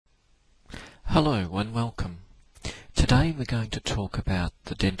Hello and welcome. Today we're going to talk about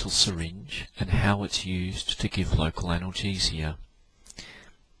the dental syringe and how it's used to give local analgesia.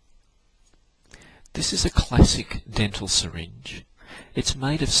 This is a classic dental syringe. It's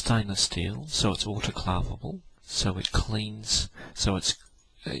made of stainless steel, so it's autoclavable, so it's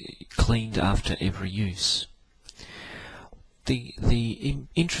cleaned after every use. The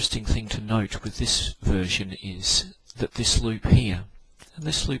interesting thing to note with this version is that this loop here,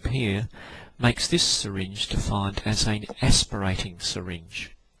 makes this syringe defined as an aspirating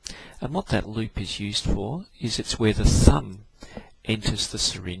syringe. And what that loop is used for is it's where the thumb enters the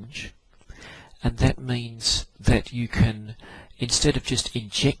syringe, and that means that you can, instead of just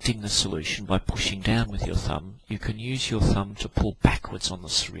injecting the solution by pushing down with your thumb, you can use your thumb to pull backwards on the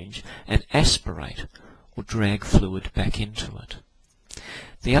syringe and aspirate or drag fluid back into it.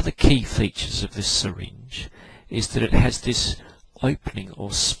 The other key features of this syringe is that it has this opening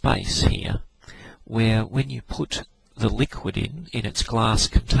or space here where when you put the liquid in its glass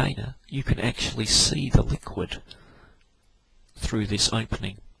container, you can actually see the liquid through this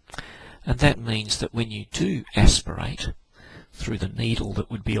opening. And that means that when you do aspirate through the needle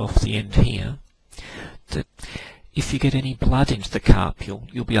that would be off the end here, that if you get any blood into the carpule,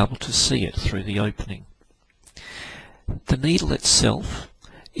 you'll be able to see it through the opening. The needle itself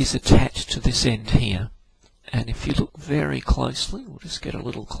is attached to this end here, and if you look very closely, we'll just get a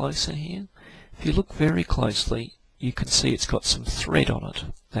little closer here. If you look very closely, you can see it's got some thread on it,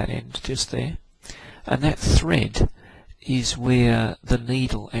 that end just there, and that thread is where the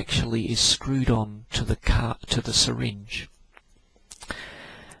needle actually is screwed on to the syringe.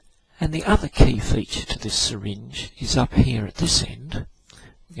 And the other key feature to this syringe is up here at this end,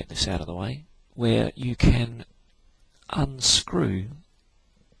 we'll get this out of the way, where you can unscrew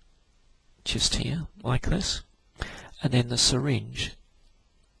just here, like this, and then the syringe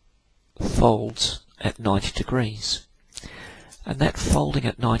folds at 90 degrees. And that folding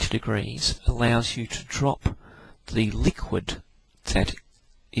at 90 degrees allows you to drop the liquid that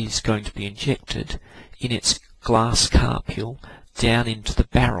is going to be injected in its glass carpule down into the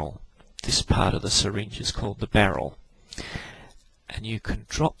barrel. This part of the syringe is called the barrel. And you can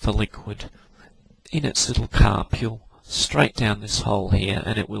drop the liquid in its little carpule straight down this hole here,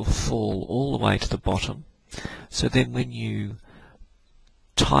 and it will fall all the way to the bottom. So then when you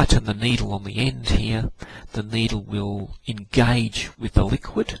tighten the needle on the end here, the needle will engage with the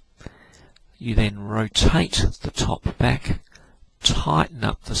liquid. You then rotate the top back, tighten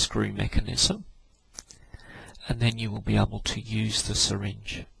up the screw mechanism, and then you will be able to use the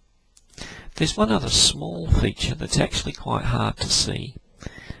syringe. There's one other small feature that's actually quite hard to see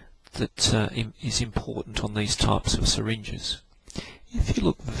that is important on these types of syringes. If you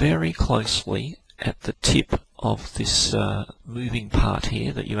look very closely at the tip of this moving part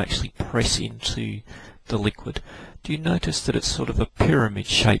here that you actually press into the liquid, do you notice that it's sort of a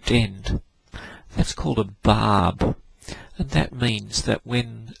pyramid-shaped end? That's called a barb, and that means that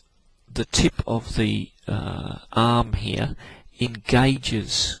when the tip of the arm here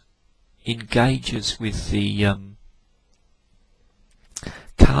engages with the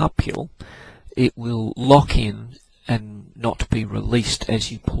carpule, it will lock in and not be released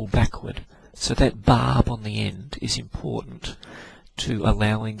as you pull backward. So that barb on the end is important to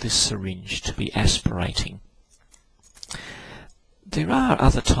allowing this syringe to be aspirating. There are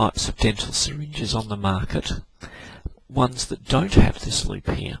other types of dental syringes on the market, ones that don't have this loop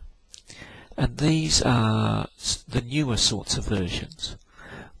here, and these are the newer sorts of versions,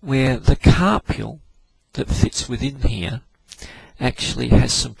 where the carpule that fits within here actually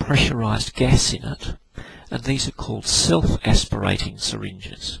has some pressurized gas in it, and these are called self-aspirating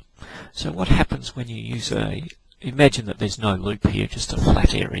syringes. So what happens when you use imagine that there's no loop here, just a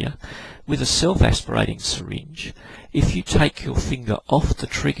flat area. With a self-aspirating syringe, if you take your finger off the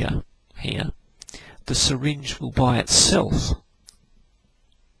trigger here, the syringe will by itself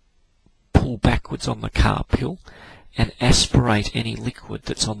pull backwards on the carpule and aspirate any liquid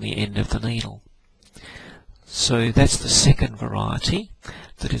that's on the end of the needle. So that's the second variety,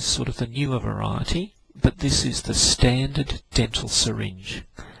 that is sort of the newer variety, but this is the standard dental syringe.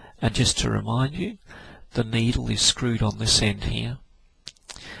 And just to remind you, the needle is screwed on this end here.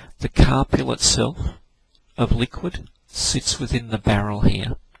 The carpule itself of liquid sits within the barrel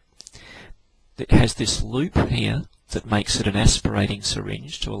here. It has this loop here that makes it an aspirating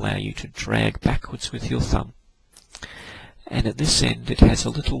syringe to allow you to drag backwards with your thumb. And at this end it has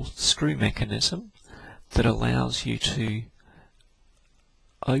a little screw mechanism that allows you to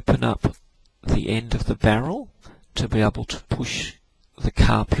open up the end of the barrel to be able to push the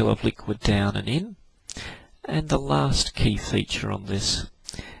carpule of liquid down and in. And the last key feature on this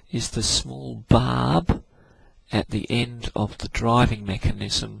is the small barb at the end of the driving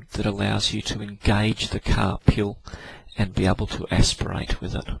mechanism that allows you to engage the carpule and be able to aspirate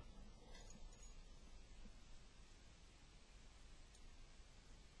with it.